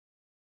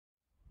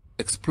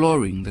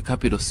Exploring the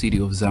capital city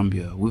of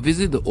Zambia, we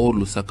visit the old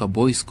Lusaka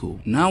Boys School,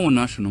 now a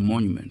national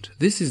monument.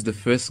 This is the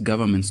first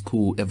government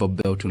school ever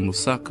built in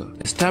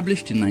Lusaka,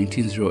 established in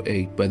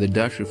 1908 by the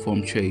Dutch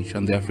Reformed Church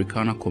and the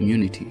Afrikaner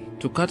community,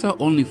 to cater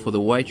only for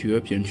the white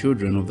European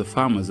children of the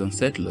farmers and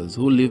settlers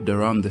who lived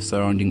around the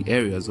surrounding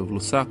areas of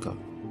Lusaka.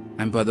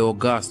 And by the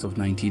August of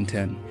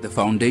 1910, the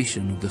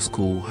foundation of the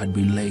school had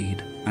been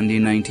laid, and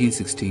in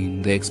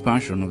 1916, the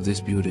expansion of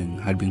this building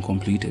had been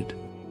completed.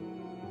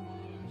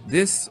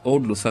 This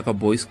old Lusaka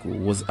Boys School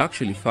was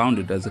actually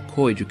founded as a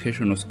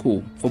co-educational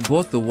school for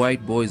both the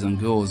white boys and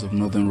girls of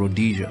Northern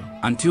Rhodesia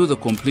until the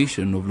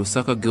completion of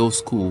Lusaka Girls'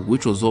 School,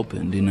 which was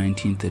opened in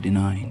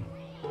 1939.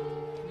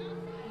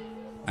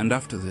 And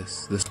after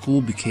this, the school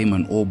became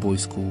an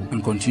all-boys school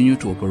and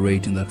continued to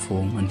operate in that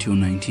form until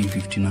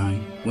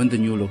 1959, when the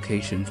new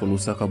location for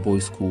Lusaka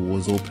Boys School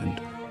was opened.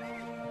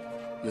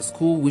 The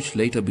school, which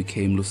later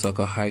became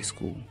Lusaka High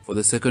School, for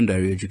the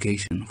secondary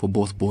education for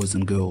both boys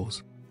and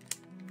girls.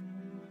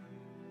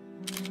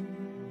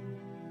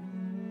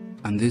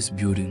 And this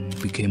building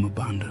became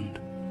abandoned.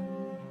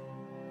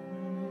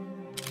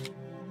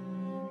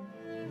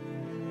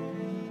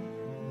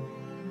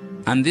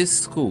 And this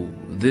school,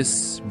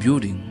 this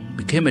building,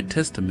 became a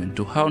testament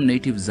to how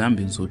native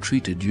Zambians were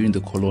treated during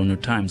the colonial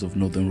times of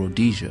Northern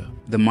Rhodesia,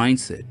 the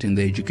mindset in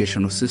the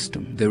educational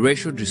system, the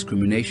racial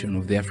discrimination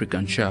of the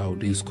African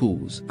child in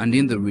schools, and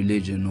in the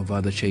religion of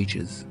other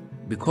churches.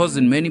 Because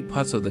in many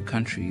parts of the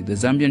country, the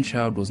Zambian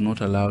child was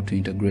not allowed to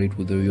integrate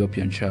with the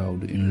European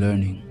child in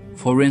learning.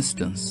 For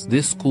instance,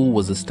 this school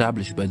was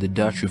established by the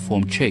Dutch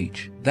Reformed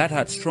Church that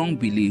had strong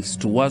beliefs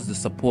towards the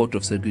support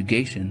of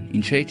segregation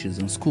in churches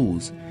and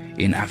schools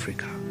in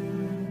Africa.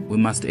 We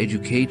must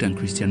educate and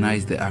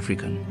Christianize the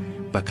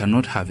African, but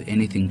cannot have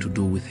anything to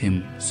do with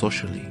him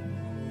socially.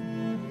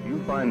 Do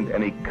you find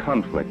any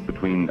conflict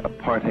between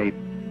apartheid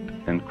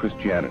and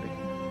Christianity?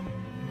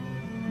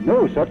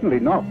 No, certainly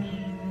not.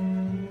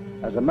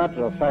 As a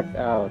matter of fact,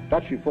 our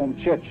Dutch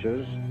Reformed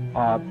churches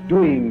are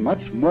doing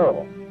much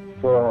more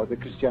for the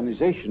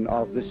Christianization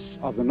of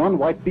the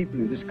non-white people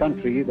in this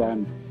country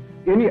than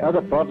any other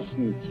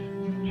Protestant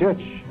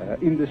church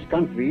in this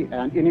country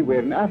and anywhere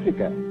in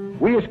Africa.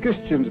 We as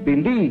Christians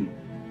believe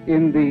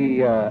in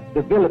the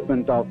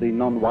development of the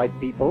non-white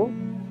people,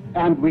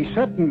 and we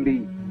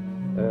certainly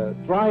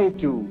try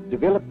to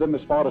develop them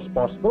as far as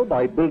possible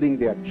by building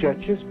their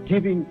churches,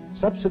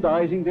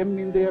 subsidizing them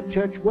in their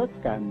church work,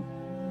 and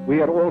we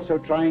are also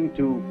trying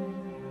to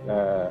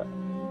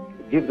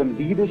give them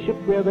leadership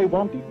where they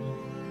want it.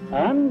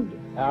 And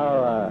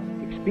our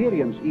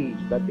experience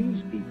is that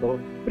these people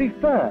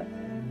prefer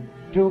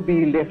to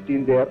be left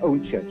in their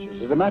own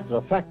churches. As a matter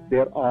of fact,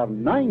 there are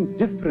 9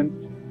 different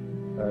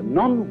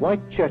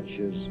non-white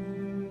churches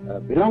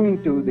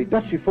belonging to the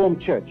Dutch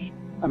Reformed Church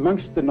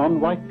amongst the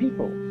non-white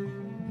people.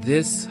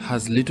 This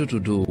has little to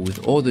do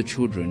with all the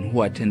children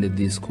who attended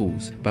these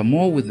schools, but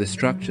more with the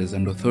structures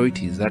and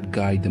authorities that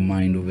guide the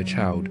mind of a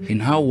child in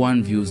how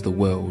one views the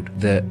world,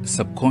 the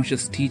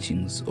subconscious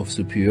teachings of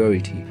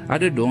superiority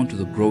added on to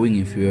the growing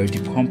inferiority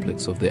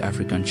complex of the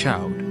African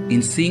child,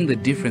 in seeing the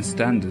different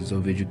standards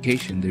of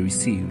education they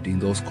received in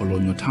those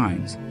colonial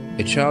times.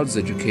 A child's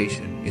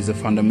education is a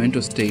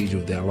fundamental stage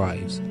of their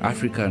lives,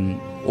 African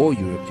or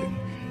European,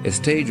 a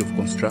stage of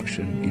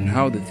construction in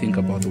how they think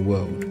about the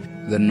world,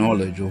 the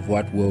knowledge of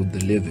what world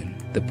they live in,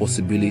 the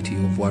possibility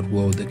of what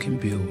world they can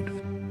build.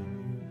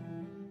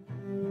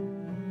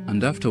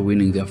 And after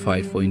winning their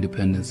fight for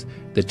independence,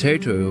 the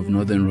territory of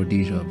Northern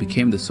Rhodesia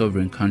became the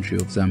sovereign country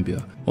of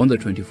Zambia on the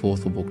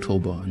 24th of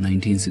October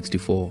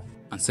 1964,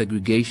 and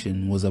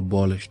segregation was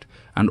abolished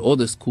and all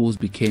the schools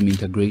became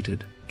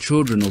integrated.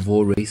 Children of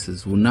all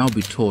races will now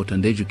be taught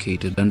and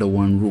educated under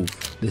one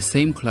roof, the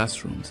same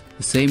classrooms,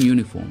 the same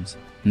uniforms,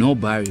 no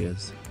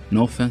barriers,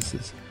 no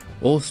fences,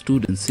 all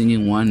students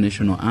singing one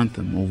national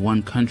anthem of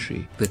one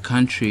country, the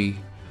country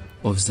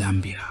of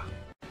Zambia.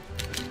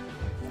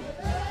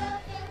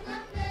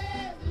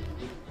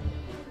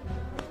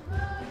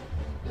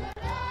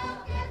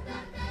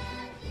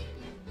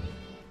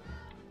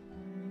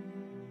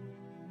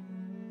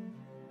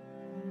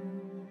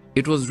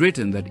 It was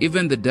written that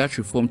even the Dutch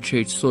Reformed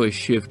Church saw a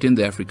shift in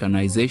the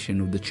Africanization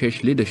of the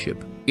church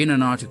leadership in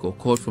an article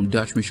called From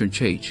Dutch Mission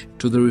Church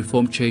to the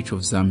Reformed Church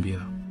of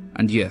Zambia.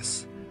 And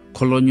yes,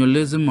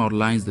 colonialism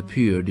outlines the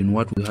period in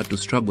what we had to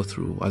struggle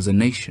through as a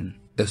nation,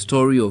 a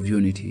story of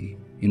unity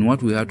in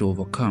what we had to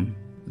overcome,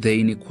 the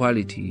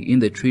inequality in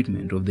the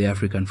treatment of the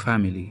African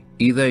family,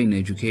 either in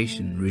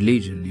education,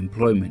 religion,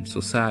 employment,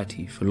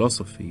 society,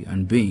 philosophy,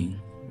 and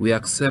being. We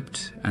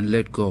accept and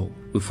let go,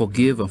 we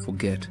forgive and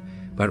forget,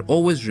 but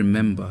always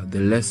remember the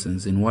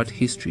lessons in what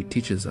history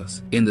teaches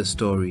us in the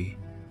story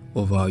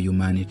of our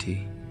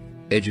humanity.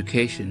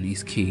 Education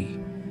is key,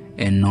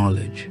 and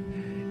knowledge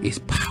is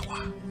power.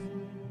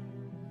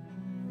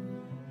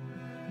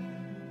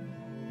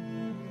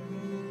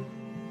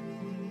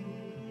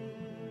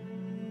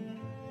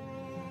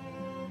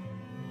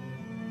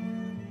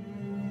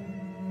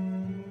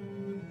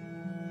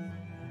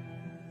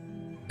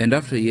 And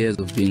after years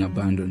of being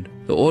abandoned,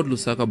 the old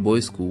Lusaka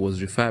Boys' School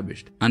was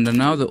refurbished and are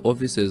now the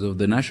offices of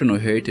the National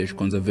Heritage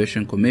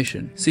Conservation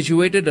Commission,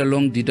 situated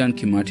along Didan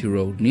Kimati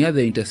Road near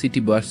the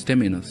Intercity bus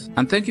terminus.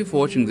 And thank you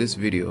for watching this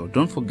video.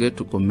 Don't forget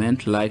to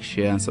comment, like,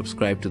 share and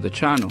subscribe to the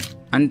channel.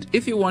 And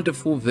if you want a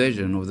full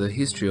version of the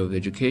history of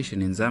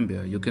education in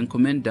Zambia, you can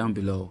comment down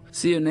below.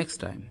 See you next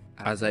time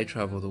as I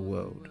travel the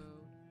world.